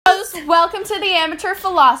Welcome to the Amateur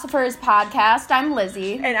Philosophers podcast. I'm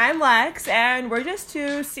Lizzie. And I'm Lex, and we're just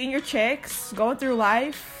two senior chicks going through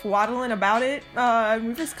life, waddling about it.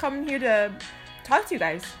 We've just come here to talk to you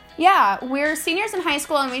guys. Yeah, we're seniors in high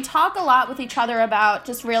school, and we talk a lot with each other about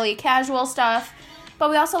just really casual stuff, but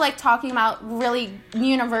we also like talking about really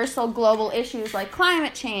universal global issues like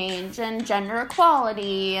climate change and gender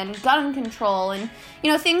equality and gun control and,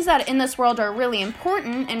 things that in this world are really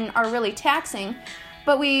important and are really taxing.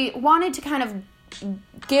 But we wanted to kind of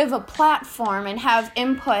give a platform and have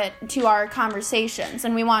input to our conversations,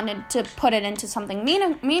 and we wanted to put it into something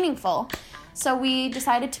meaningful. So we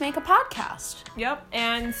decided to make a podcast. Yep,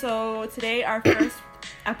 and so today our first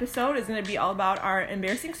episode is going to be all about our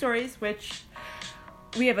embarrassing stories, which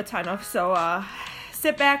we have a ton of. So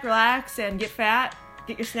sit back, relax, and get fat,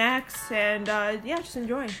 get your snacks, and just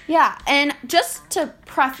enjoy. Yeah, and just to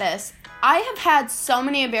preface, I have had so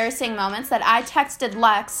many embarrassing moments that I texted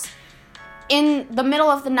Lex in the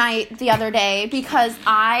middle of the night the other day because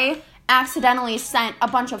I accidentally sent a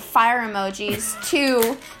bunch of fire emojis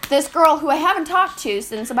to this girl who I haven't talked to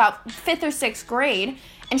since about 5th or 6th grade,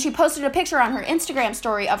 and she posted a picture on her Instagram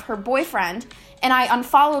story of her boyfriend, and I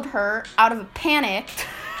unfollowed her out of a panic,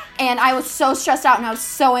 and I was so stressed out, and I was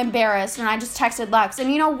so embarrassed, and I just texted Lex,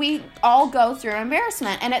 and we all go through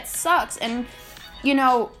embarrassment, and it sucks, and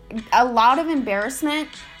a lot of embarrassment,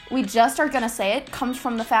 we just are going to say it, comes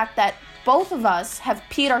from the fact that both of us have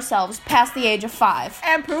peed ourselves past the age of 5.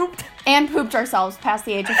 And pooped. And pooped ourselves past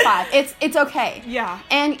the age of 5. It's okay. Yeah.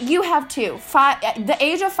 And you have too. The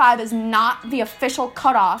age of 5 is not the official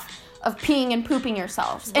cutoff of peeing and pooping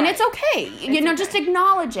yourselves. Right. And it's okay. Okay. Just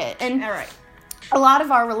acknowledge it. And all right. A lot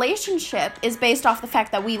of our relationship is based off the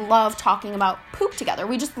fact that we love talking about poop together.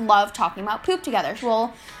 We just love talking about poop together.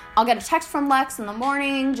 So I'll get a text from Lex in the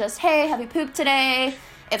morning, just, hey, have you pooped today?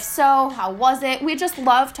 If so, how was it? We just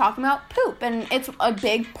love talking about poop, and it's a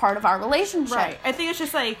big part of our relationship. Right. I think it's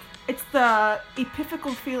just it's the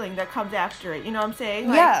epiphanical feeling that comes after it. You know what I'm saying?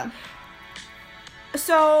 Yeah.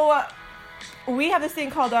 So we have this thing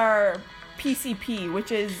called our PCP,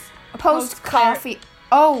 which is post-coffee.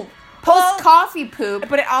 Post-coffee poop.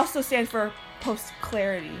 But it also stands for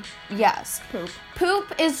post-clarity. Yes. Poop.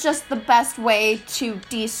 Poop is just the best way to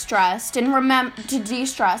de-stress and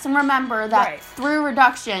remember that through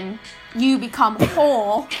reduction you become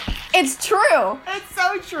whole. It's true. It's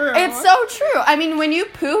so true. It's so true. I mean, when you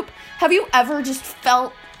poop, have you ever just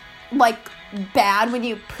felt bad when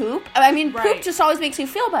you poop? I mean, poop just always makes you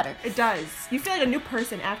feel better. It does. You feel like a new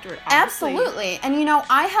person after it. Honestly. Absolutely. And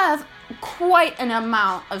I have quite an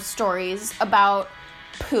amount of stories about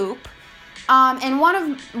poop. And one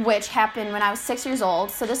of which happened when I was 6 years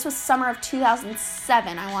old. So this was summer of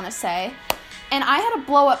 2007, I want to say. And I had a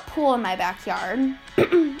blow-up pool in my backyard.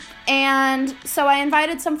 And so I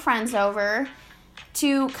invited some friends over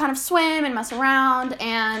to kind of swim and mess around.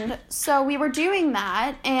 And so we were doing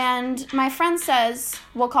that. And my friend says,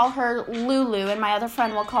 we'll call her Lulu. And my other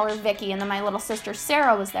friend, we'll call her Vicky. And then my little sister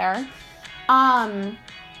Sarah was there. And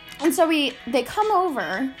so they come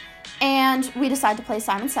over. And we decide to play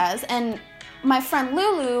Simon Says. And my friend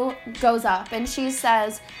Lulu goes up and she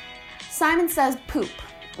says, Simon says poop.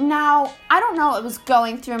 Now, I don't know what was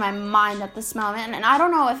going through my mind at this moment, and I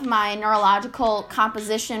don't know if my neurological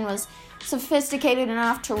composition was sophisticated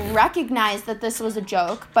enough to recognize that this was a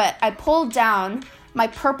joke, but I pulled down my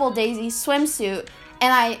Purple Daisy swimsuit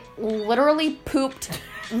and I literally pooped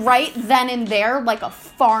right then and there like a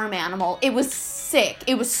farm animal. It was sick.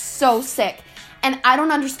 It was so sick. And I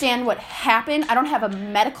don't understand what happened. I don't have a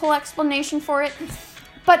medical explanation for it.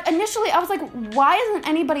 But initially, I was like, why isn't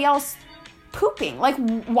anybody else pooping?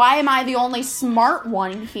 Why am I the only smart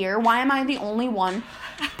one here? Why am I the only one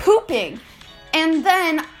pooping? And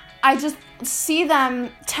then I just see them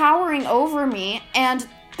towering over me, and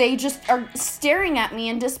they just are staring at me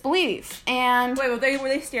in disbelief. And wait, were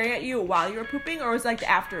they staring at you while you were pooping, or was it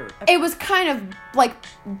after? It was kind of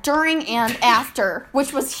during and after,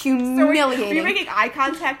 which was humiliating. So were you making eye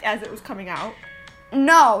contact as it was coming out?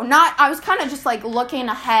 No, I was kind of just looking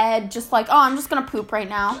ahead, just I'm just gonna poop right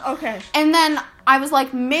now. Okay. And then I was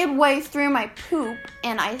midway through my poop,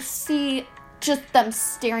 and I see just them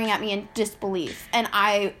staring at me in disbelief, and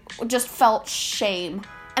I just felt shame.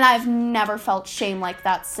 And I've never felt shame like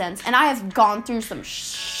that since. And I have gone through some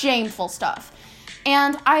shameful stuff.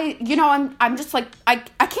 And I'm just I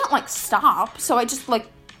can't stop. So I just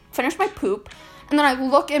finish my poop. And then I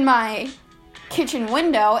look in my kitchen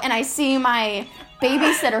window and I see my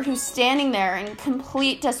babysitter who's standing there in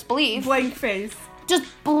complete disbelief. Blank face. Just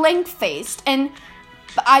blank faced. And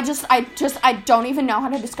I don't even know how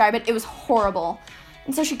to describe it. It was horrible.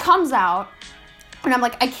 And so she comes out And I'm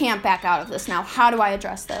like, I can't back out of this now. How do I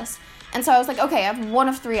address this? And so I was like, okay, I have one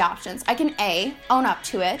of three options. I can A, own up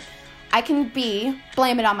to it. I can B,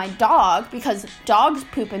 blame it on my dog because dogs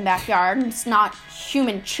poop in backyard and it's not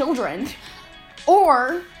human children.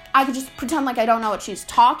 Or I could just pretend like I don't know what she's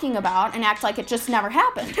talking about and act like it just never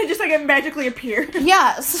happened. Just like it magically appeared.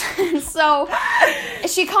 Yes. So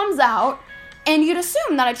she comes out, and you'd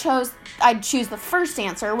assume that I'd choose the first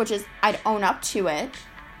answer, which is I'd own up to it,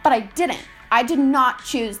 but I didn't. I did not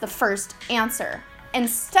choose the first answer.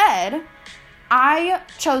 Instead, I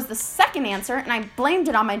chose the second answer, and I blamed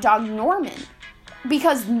it on my dog, Norman,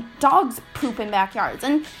 because dogs poop in backyards.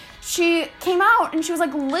 And she came out, and she was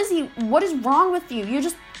like, Lizzie, what is wrong with you? You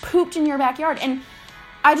just pooped in your backyard. And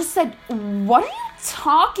I just said, what are you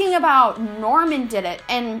talking about? Norman did it.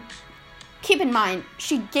 And keep in mind,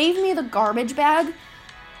 she gave me the garbage bag,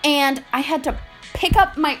 and I had to pick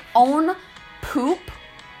up my own poop,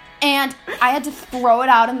 and I had to throw it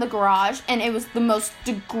out in the garage, and it was the most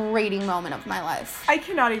degrading moment of my life. I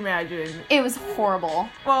cannot imagine. It was horrible.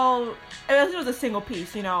 Well, it was a single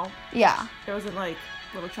piece, you know? Yeah. It wasn't like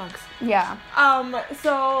little chunks. Yeah.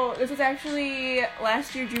 So this was actually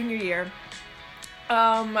last year, junior year.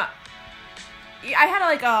 I had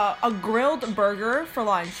like a grilled burger for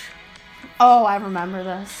lunch. Oh, I remember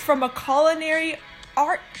this. From a culinary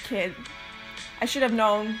art kid. I should have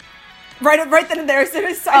known. Right then and there, as soon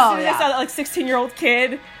as I saw that like 16-year-old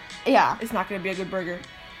kid, yeah, it's not gonna be a good burger.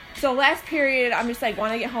 So last period, I'm just like,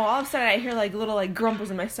 when I get home, all of a sudden I hear like little like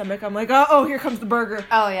grumbles in my stomach. I'm like, oh, here comes the burger.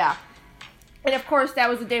 Oh yeah. And of course, that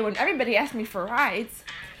was the day when everybody asked me for rides.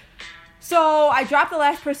 So I dropped the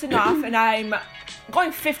last person off, and I'm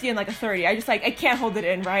going 50 in like a 30. I can't hold it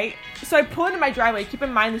in, right? So I pull into my driveway. Keep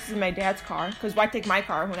in mind, this is my dad's car, because why take my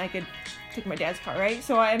car when I could take my dad's car, right?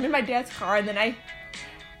 So I'm in my dad's car, and then I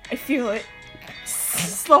feel it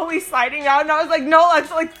slowly sliding out, and I was like, no,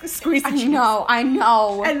 let's like squeeze the cheese. I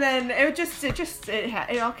know. And then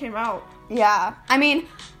it all came out. Yeah. I mean,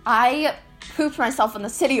 I pooped myself in the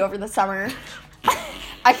city over the summer.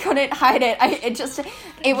 I couldn't hide it. It was.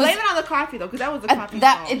 Blame it on the coffee though, because that was the coffee.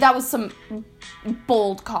 That was some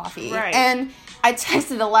bold coffee. Right. And I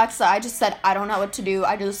texted Alexa. I just said, I don't know what to do.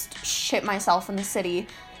 I just shit myself in the city,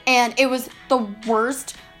 and it was the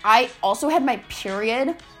worst. I also had my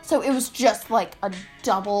period, so it was just like a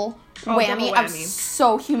double whammy. Double whammy. I was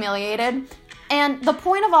so humiliated. And the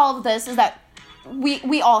point of all of this is that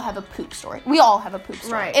we all have a poop story. We all have a poop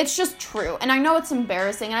story. Right. It's just true. And I know it's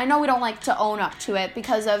embarrassing, and I know we don't like to own up to it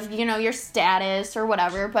because of, your status or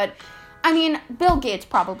whatever, but I mean, Bill Gates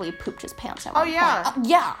probably pooped his pants at one point.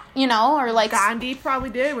 Yeah, or like Gandhi probably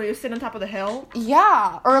did when he was sitting on top of the hill.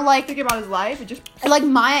 Yeah, or like thinking about his life, like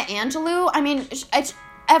Maya Angelou. I mean,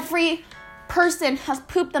 every person has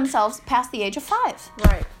pooped themselves past the age of 5.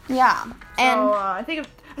 Right. Yeah. And so I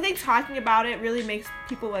think talking about it really makes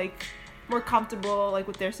people like more comfortable like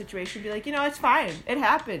with their situation. Be like, it's fine. It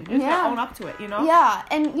happened. You just gotta own up to it. Yeah,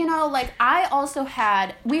 and like I also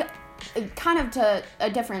had kind of to a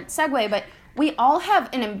different segue, but we all have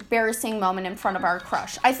an embarrassing moment in front of our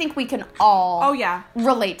crush. I think we can all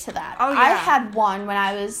relate to that. Oh yeah. I had one when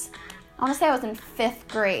I want to say I was in 5th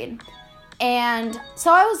grade. And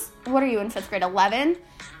so I was, what are you in 5th grade, 11?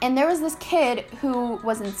 And there was this kid who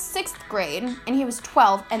was in 6th grade, and he was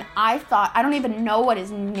 12, and I don't even know what his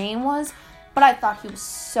name was, but I thought he was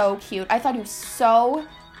so cute. I thought he was so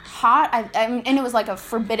hot. I mean, and it was like a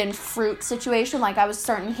forbidden fruit situation. Like, I was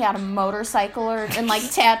certain he had a motorcycle and like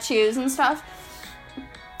tattoos and stuff.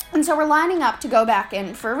 And so we're lining up to go back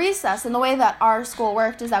in for recess, and the way that our school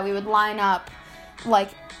worked is that we would line up, like,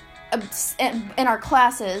 in our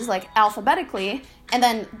classes, like, alphabetically, and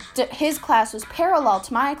then his class was parallel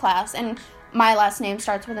to my class, and my last name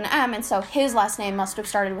starts with an M, and so his last name must have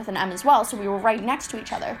started with an M as well, so we were right next to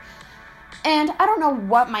each other. And I don't know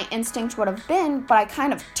what my instinct would have been, but I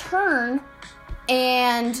kind of turn,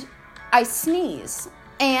 and I sneeze,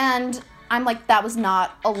 and I'm like, that was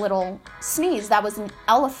not a little sneeze, that was an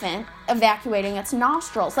elephant evacuating its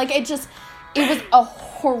nostrils. Like, it was a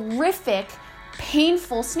horrific,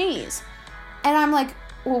 painful sneeze. And I'm like,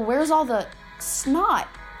 well, where's all the snot?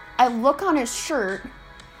 I look on his shirt,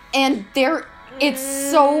 and it's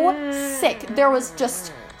so sick. There was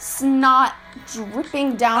just snot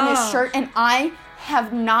dripping down his shirt, and I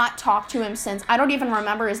have not talked to him since. I don't even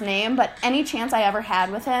remember his name, but any chance I ever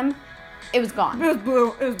had with him, it was gone. It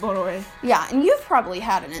was blown away. Yeah, and you've probably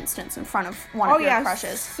had an instance in front of one of your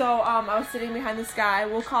crushes. So, I was sitting behind this guy.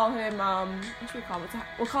 We'll call him, what should we call him?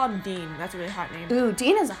 We'll call him Dean. That's a really hot name. Ooh,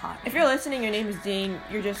 Dean is a hot name. If you're listening, your name is Dean,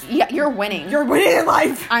 you're just... Yeah, you're winning. You're winning in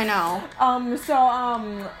life. I know.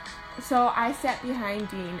 So I sat behind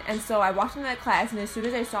Dean, and so I walked into that class, and as soon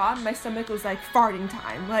as I saw him, my stomach was like farting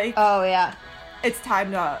time. Like, oh yeah, it's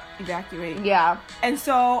time to evacuate. yeah. And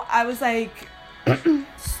so I was like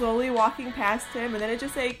slowly walking past him, and then it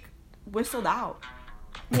just like whistled out.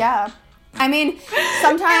 Yeah. I mean,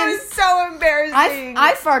 sometimes... It was so embarrassing.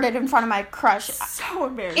 I farted in front of my crush. So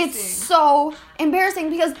embarrassing. It's so embarrassing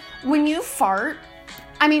because when you fart,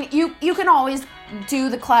 I mean, you can always do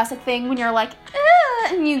the classic thing when you're like,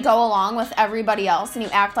 and you go along with everybody else and you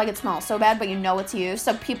act like it smells so bad, but you know it's you,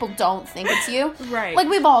 so people don't think it's you. Right. Like,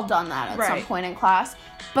 we've all done that at right. some point in class.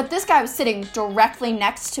 But this guy was sitting directly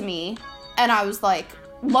next to me, and I was like...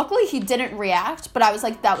 Luckily, he didn't react, but I was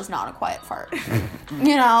like, that was not a quiet fart.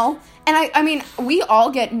 You know? And I mean, we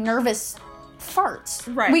all get nervous farts.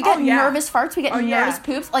 Right. We get nervous farts. We get nervous yeah.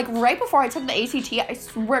 poops. Like, right before I took the ACT, I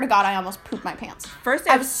swear to God, I almost pooped my pants. First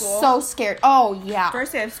day of school. I was so scared. Oh, yeah.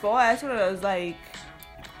 First day of school, that's when it was like,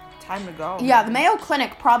 time to go. Yeah, the Mayo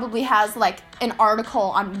Clinic probably has, like, an article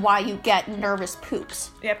on why you get nervous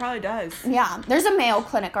poops. Yeah, it probably does. Yeah, there's a Mayo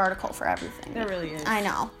Clinic article for everything. There really is. I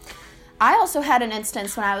know. I also had an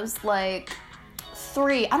instance when I was, like,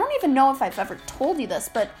 3. I don't even know if I've ever told you this,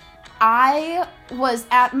 but I was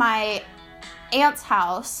at my aunt's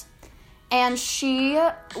house, and she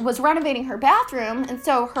was renovating her bathroom, and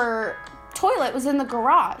so her toilet was in the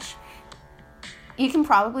garage. You can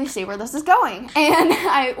probably see where this is going. And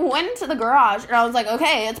I went into the garage, and I was like,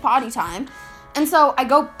 okay, it's potty time. And so I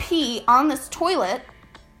go pee on this toilet,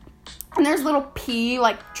 and there's little pee,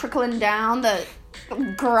 like, trickling down the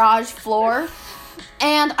garage floor,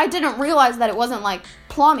 and I didn't realize that it wasn't like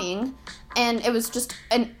plumbing, and it was just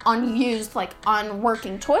an unused, like,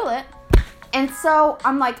 unworking toilet. And so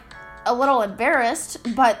I'm like a little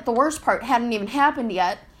embarrassed, but the worst part hadn't even happened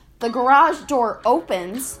yet. The garage door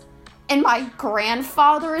opens, and my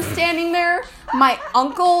grandfather is standing there, my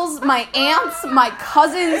uncles, my aunts, my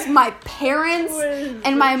cousins, my parents,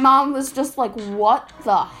 and my mom was just like, what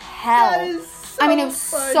the hell? That is so I mean, it was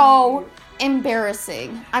funny. so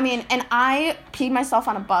embarrassing. I mean, and I peed myself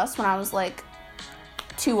on a bus when I was like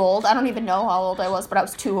too old. I don't even know how old I was, but I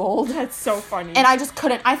was too old. That's so funny. And I just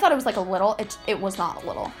couldn't. I thought it was like a little. It was not a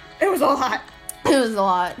little. It was a lot. It was a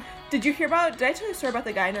lot. Did you hear about? Did I tell you a story about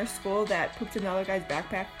the guy in our school that pooped in another guy's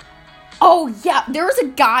backpack? Oh yeah, there was a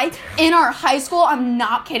guy in our high school. I'm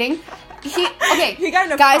not kidding. He got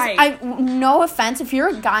in a guys. fight. No offense. If you're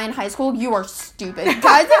a guy in high school, you are stupid.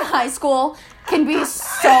 Guys in high school can be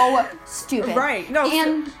so stupid. Right. No.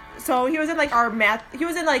 And so he was in like our math. He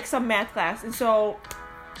was in like some math class, and so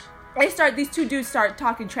these two dudes start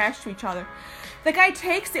talking trash to each other. The guy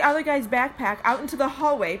takes the other guy's backpack out into the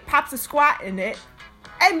hallway, pops a squat in it,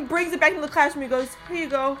 and brings it back into the classroom. He goes, "Here you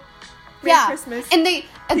go. Merry Christmas." And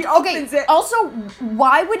he opens it. Also,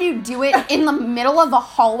 why would you do it in the middle of the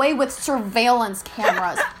hallway with surveillance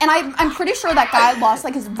cameras? And I'm pretty sure that guy lost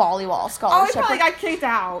like his volleyball Oh, scholarship. he probably got kicked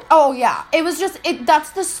out. Oh yeah, it was just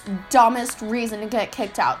that's the dumbest reason to get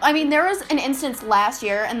kicked out. I mean, there was an instance last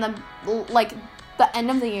year, and the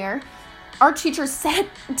end of the year, our teacher sat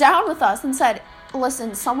down with us and said,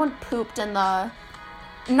 "Listen, someone pooped in the."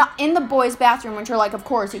 Not in the boys' bathroom, which you're like, of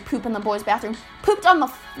course, you poop in the boys' bathroom. Pooped on the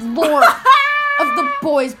floor of the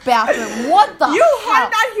boys' bathroom. What the You hell?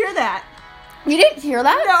 did not hear that. You didn't hear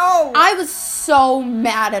that? No. I was so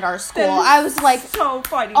mad at our school. That is I was like, so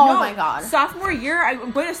funny. Oh no, my God. Sophomore year, I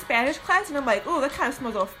went to Spanish class, and I'm like, oh, that kind of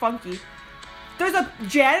smells a little funky. There's a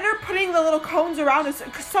janitor putting the little cones around us,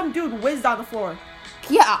 because some dude whizzed on the floor.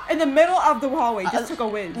 yeah, In the middle of the hallway, just took a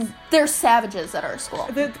whiz. they're savages at our school.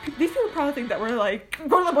 These people probably think that we're like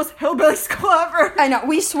one of the most hillbilly school ever. I know.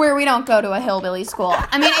 We swear we don't go to a hillbilly school.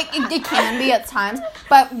 I mean, it can be at times,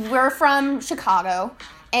 but we're from Chicago.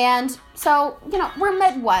 And so, we're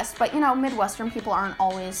Midwest, but, Midwestern people aren't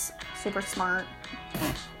always super smart.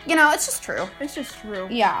 It's just true. It's just true.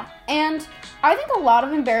 Yeah. And I think a lot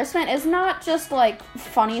of embarrassment is not just, like,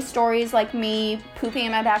 funny stories like me pooping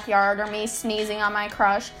in my backyard or me sneezing on my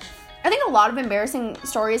crush. I think a lot of embarrassing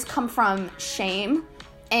stories come from shame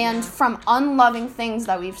and from unloving things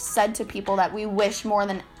that we've said to people that we wish more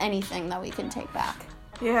than anything that we can take back.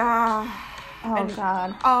 Yeah. Oh,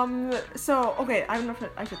 God. So, okay, I don't know if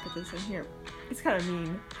I should put this in here. It's kind of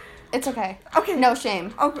mean. It's okay. Okay. No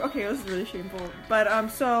shame. Okay, this is really shameful. But,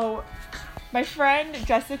 so, my friend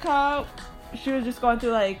Jessica, she was just going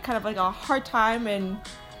through, like, kind of like a hard time, and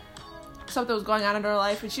something was going on in her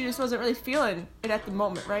life, and she just wasn't really feeling it at the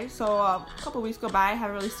moment, right? So, a couple weeks go by, I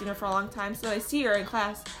haven't really seen her for a long time, so I see her in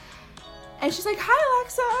class, and she's like, "Hi,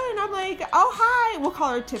 Alexa," and I'm like, "Oh, hi." We'll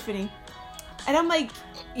call her Tiffany. And I'm like,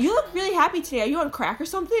 "You look really happy today. Are you on crack or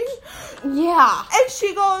something?" Yeah. And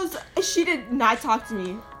she goes, she did not talk to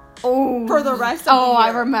me for the rest of the year. Oh, I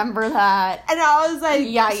remember that. And I was like,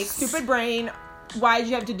 yikes. Stupid brain, why did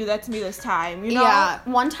you have to do that to me this time, you know? Yeah,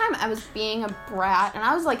 one time I was being a brat, and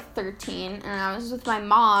I was like 13, and I was with my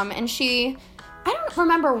mom, and I don't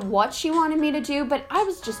remember what she wanted me to do, but I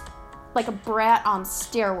was just like a brat on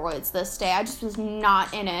steroids this day. I just was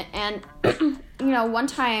not in it. And, one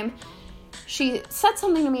time she said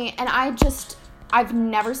something to me, and I've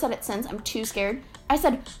never said it since. I'm too scared. I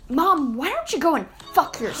said, Mom, why don't you go and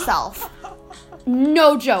fuck yourself?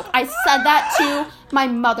 No joke. I said that to my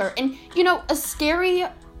mother. And,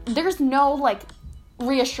 there's no, like,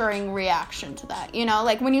 reassuring reaction to that.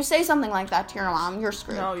 Like, when you say something like that to your mom, you're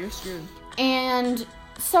screwed. No, you're screwed. And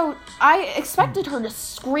so I expected her to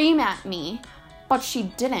scream at me, but she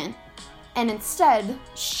didn't. And instead,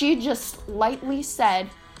 she just lightly said,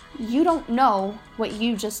 you don't know what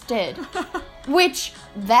you just did. Which,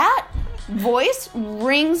 that voice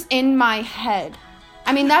rings in my head.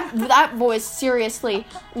 I mean, that voice seriously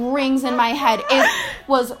rings in my head. It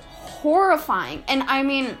was horrifying. And I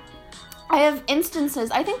mean, I have instances,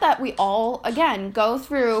 I think that we all, again, go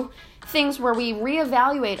through things where we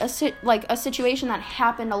reevaluate a situation that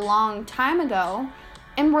happened a long time ago,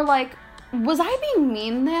 and we're like, was I being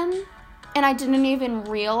mean then? And I didn't even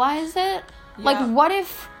realize it? Yeah. Like, what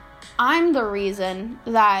if I'm the reason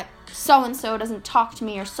that so-and-so doesn't talk to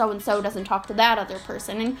me, or so-and-so doesn't talk to that other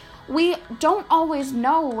person? And we don't always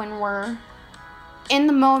know when we're in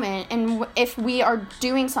the moment, and if we are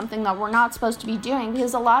doing something that we're not supposed to be doing,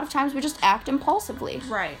 because a lot of times we just act impulsively.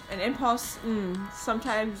 Right. And impulse,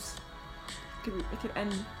 sometimes it could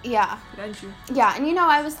end. Yeah. It could end you. Yeah, and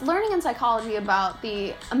I was learning in psychology about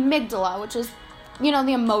the amygdala, which is,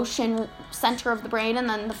 the emotion center of the brain, and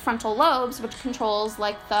then the frontal lobes, which controls,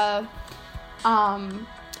 like, the,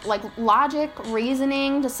 logic,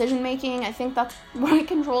 reasoning, decision-making. I think that's what it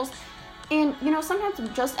controls. And, sometimes we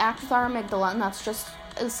just act with our amygdala, and that's just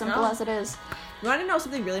as simple as it is. You want to know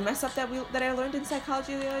something really messed up that I learned in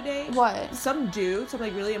psychology the other day? What? Some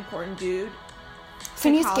really important dude.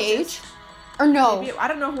 Phineas Gage? Or no? Maybe, I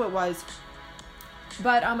don't know who it was.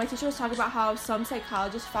 But my teacher was talking about how some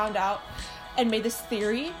psychologists found out and made this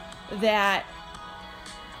theory that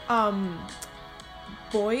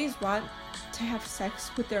boys want to have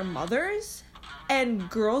sex with their mothers, and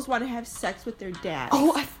girls want to have sex with their dads.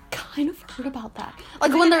 Oh, I've kind of heard about that.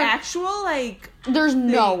 Like, when they're actual, there's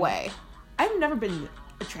no way. I've never been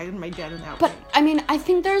attracted to my dad in that way. But, I mean, I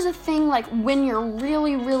think there's a thing, like, when you're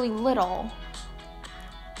really, really little,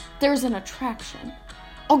 there's an attraction.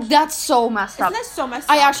 Oh, that's so messed up. Isn't that so messed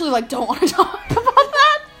up? I actually, don't want to talk about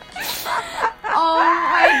that. Oh,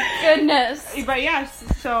 my goodness. But, yeah,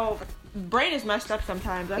 so brain is messed up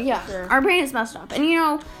sometimes, that's for sure. Our brain is messed up.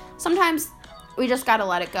 And, sometimes we just gotta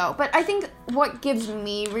let it go. But I think what gives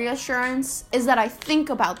me reassurance is that I think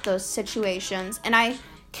about those situations, and I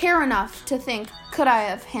care enough to think, could I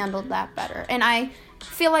have handled that better? And I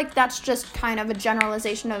feel like that's just kind of a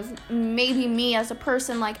generalization of maybe me as a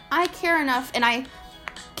person. Like, I care enough, and I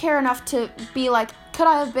care enough to be like, could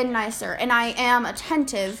I have been nicer? And I am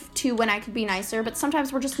attentive to when I could be nicer, but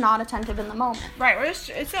sometimes we're just not attentive in the moment. Right.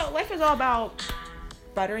 Life is all about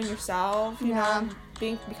bettering yourself, you know,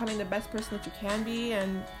 becoming the best person that you can be,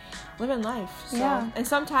 and living life. So. Yeah. And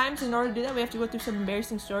sometimes, in order to do that, we have to go through some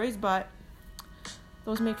embarrassing stories, but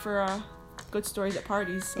those make for good stories at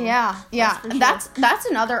parties. So yeah. Sure. That's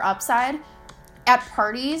another upside at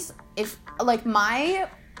parties. If my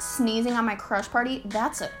sneezing on my crush party,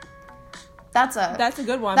 that's a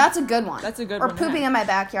good one. That's a good one. Or pooping in my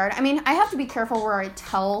backyard. I mean, I have to be careful where I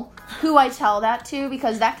tell who I tell that to,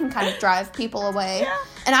 because that can kind of drive people away. Yeah.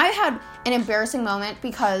 And I had an embarrassing moment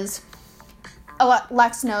because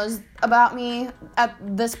Lex knows about me at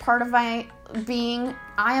this part of my being.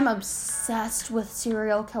 I am obsessed with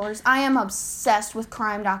serial killers. I am obsessed with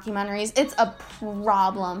crime documentaries. It's a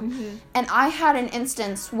problem. Mm-hmm. And I had an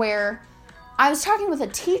instance where I was talking with a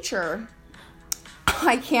teacher.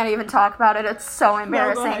 I can't even talk about it. It's so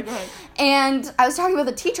embarrassing. No, go ahead. And I was talking with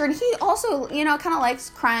a teacher, and he also, kind of likes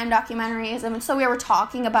crime documentaries. And so we were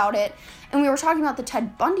talking about it, and we were talking about the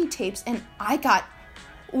Ted Bundy tapes, and I got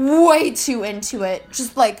way too into it.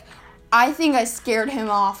 Just I think I scared him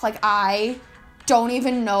off. I don't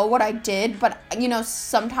even know what I did, but,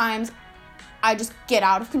 sometimes I just get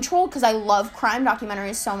out of control because I love crime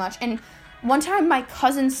documentaries so much. And one time my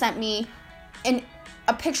cousin sent me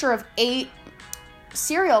a picture of 8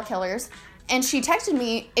 serial killers, and she texted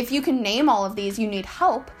me, if you can name all of these, you need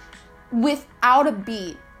help, without a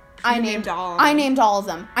beat. I named all of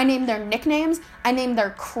them. I named their nicknames. I named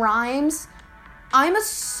their crimes. I'm a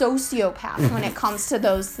sociopath when it comes to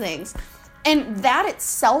those things. And that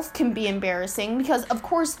itself can be embarrassing because, of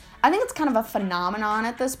course, I think it's kind of a phenomenon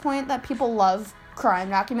at this point that people love crime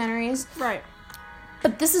documentaries. Right.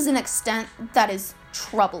 But this is an extent that is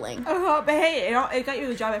troubling. But hey, it got you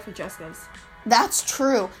the job at Francesca's. That's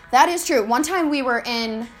true. That is true. One time we were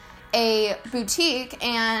in a boutique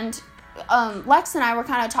and Lex and I were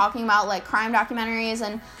kind of talking about like crime documentaries,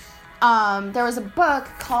 and there was a book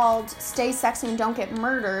called Stay Sexy and Don't Get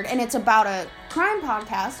Murdered, and it's about a crime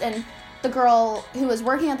podcast, and the girl who was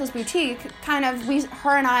working at this boutique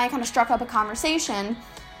her and I kind of struck up a conversation,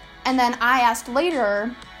 and then I asked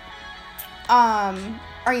later,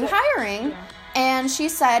 are you hiring? Yeah. And she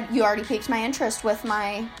said, you already piqued my interest with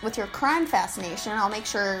your crime fascination. I'll make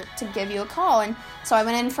sure to give you a call. And so I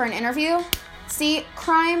went in for an interview. See,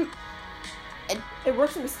 crime... It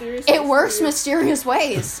works in mysterious ways. It works mysterious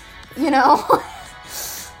ways, you know?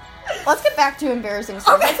 Let's get back to embarrassing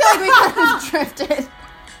stories. I feel like we kind of drifted.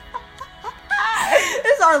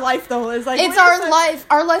 It's our life, though. It's our life.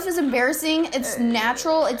 Our life is embarrassing. It's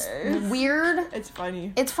natural. It's weird. It's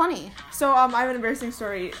funny. It's funny. So, I have an embarrassing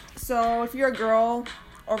story. So, if you're a girl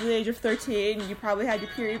over the age of 13, you probably had your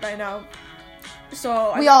period by now.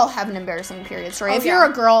 So we all have an embarrassing period story. If you're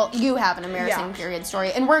a girl, you have an embarrassing period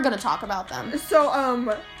story, and we're going to talk about them. So I'm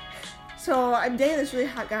dating this really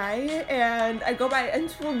hot guy, and I go by,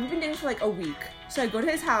 and we've been dating for like a week. So I go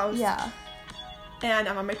to his house. Yeah. And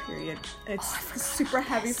I'm on my period. It's super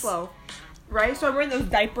heavy flow. Right? So I'm wearing those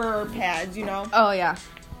diaper pads, you know? Oh, yeah.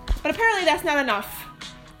 But apparently that's not enough.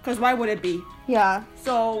 Because why would it be? Yeah.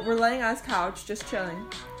 So we're laying on his couch, just chilling.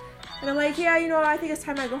 And I'm like, yeah, I think it's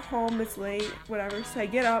time I go home. It's late, whatever. So I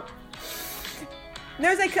get up. And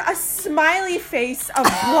there's like a smiley face of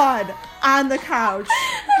blood on the couch.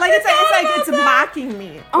 Like it's mocking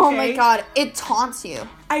me. Okay? Oh my god, it taunts you.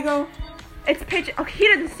 I go, it's pitch. Okay, he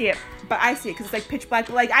doesn't see it, but I see it because it's like pitch black.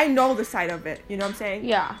 Like I know the side of it. You know what I'm saying?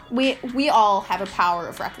 Yeah. We all have a power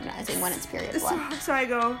of recognizing when it's period blood. So I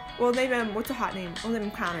go, well, name him. What's a hot name? I'll name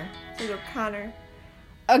him Connor. So I go, Connor.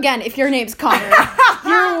 Again, if your name's Connor,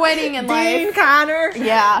 you're winning in life. Dean Connor.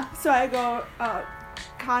 Yeah. So I go,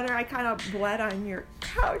 Connor, I kind of bled on your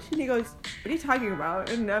couch. And he goes, what are you talking about?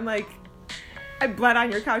 And I'm like, I bled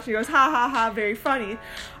on your couch. And he goes, ha, ha, ha, very funny.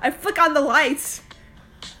 I flick on the lights.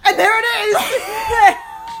 And there it is.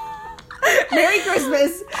 Merry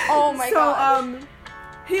Christmas. Oh my god. So,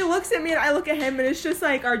 he looks at me and I look at him and it's just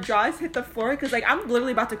like our jaws hit the floor because like I'm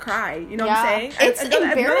literally about to cry. You know what I'm saying? It's I've known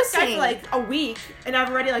this guy embarrassing. for like a week and I've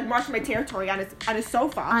already like marked my territory on his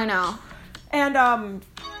sofa. I know. And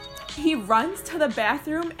he runs to the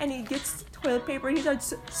bathroom and he gets toilet paper and he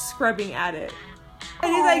starts scrubbing at it.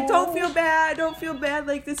 And he's like, don't feel bad,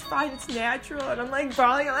 like this fine, it's natural. And I'm like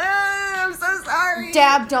bawling, I'm so sorry.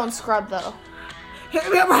 Dab, don't scrub though. He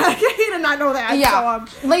did not know that. Yeah.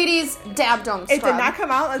 So, ladies, dab, don't scrub. It did not come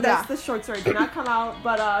out. That's the short story. It did not come out.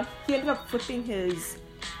 But he ended up flipping his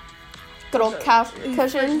good old couch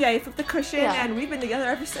cushion. Yeah, he flipped the cushion, and we've been together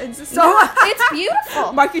ever since. So it's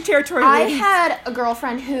beautiful. Mark your territory. I ladies. had a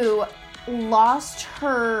girlfriend who not lost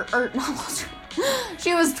her.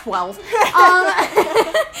 She was 12.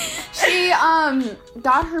 She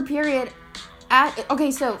got her period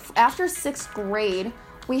so after 6th grade,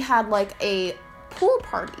 we had like a pool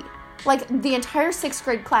party. Like the entire 6th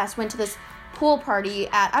grade class went to this pool party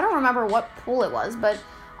at, I don't remember what pool it was, but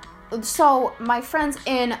so my friend's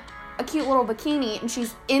in a cute little bikini and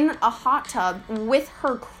she's in a hot tub with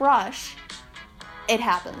her crush. It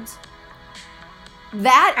happens.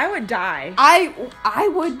 That I would die. I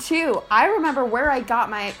would too. I remember where I got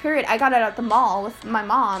my period. I got it at the mall with my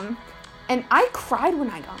mom. And I cried when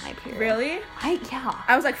I got my period. Really? Yeah.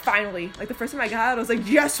 I was like, finally. Like, the first time I got it, I was like,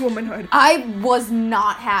 yes, womanhood. I was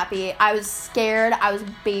not happy. I was scared. I was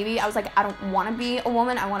a baby. I was like, I don't want to be a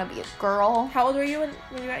woman. I want to be a girl. How old were you when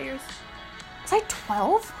you got yours? Was I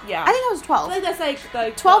 12? Yeah. I think I was 12. I feel like that's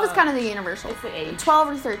like 12 is kind of the universal. It's the age.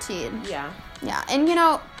 12 or 13. Yeah. Yeah. And,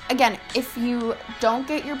 again, if you don't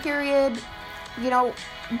get your period,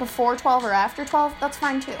 before 12 or after 12, that's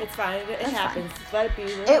fine too. It's fine. It happens. Fine. Let it be.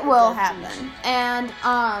 It will happen. And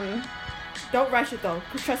don't rush it though,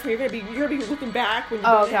 because trust me, you're gonna be looking back when you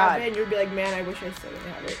don't have it, and you'll be like, man, I wish I still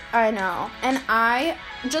didn't have it. I know. And I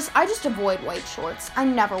just avoid white shorts. I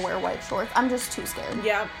never wear white shorts. I'm just too scared.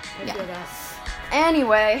 Yeah, I feel that.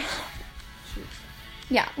 Anyway.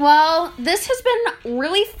 Yeah, well, this has been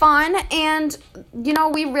really fun, and,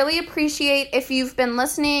 we really appreciate if you've been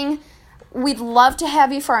listening. We'd love to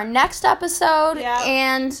have you for our next episode,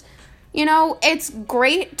 and, it's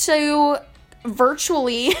great to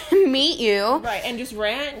virtually meet you. Right, and just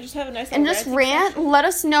rant, just have a nice and just rant. Let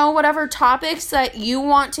us know whatever topics that you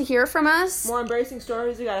want to hear from us. More embarrassing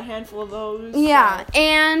stories. We got a handful of those. Yeah, so.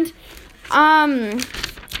 And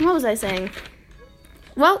what was I saying?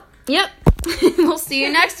 Well, yep. We'll see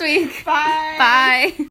you next week. Bye. Bye.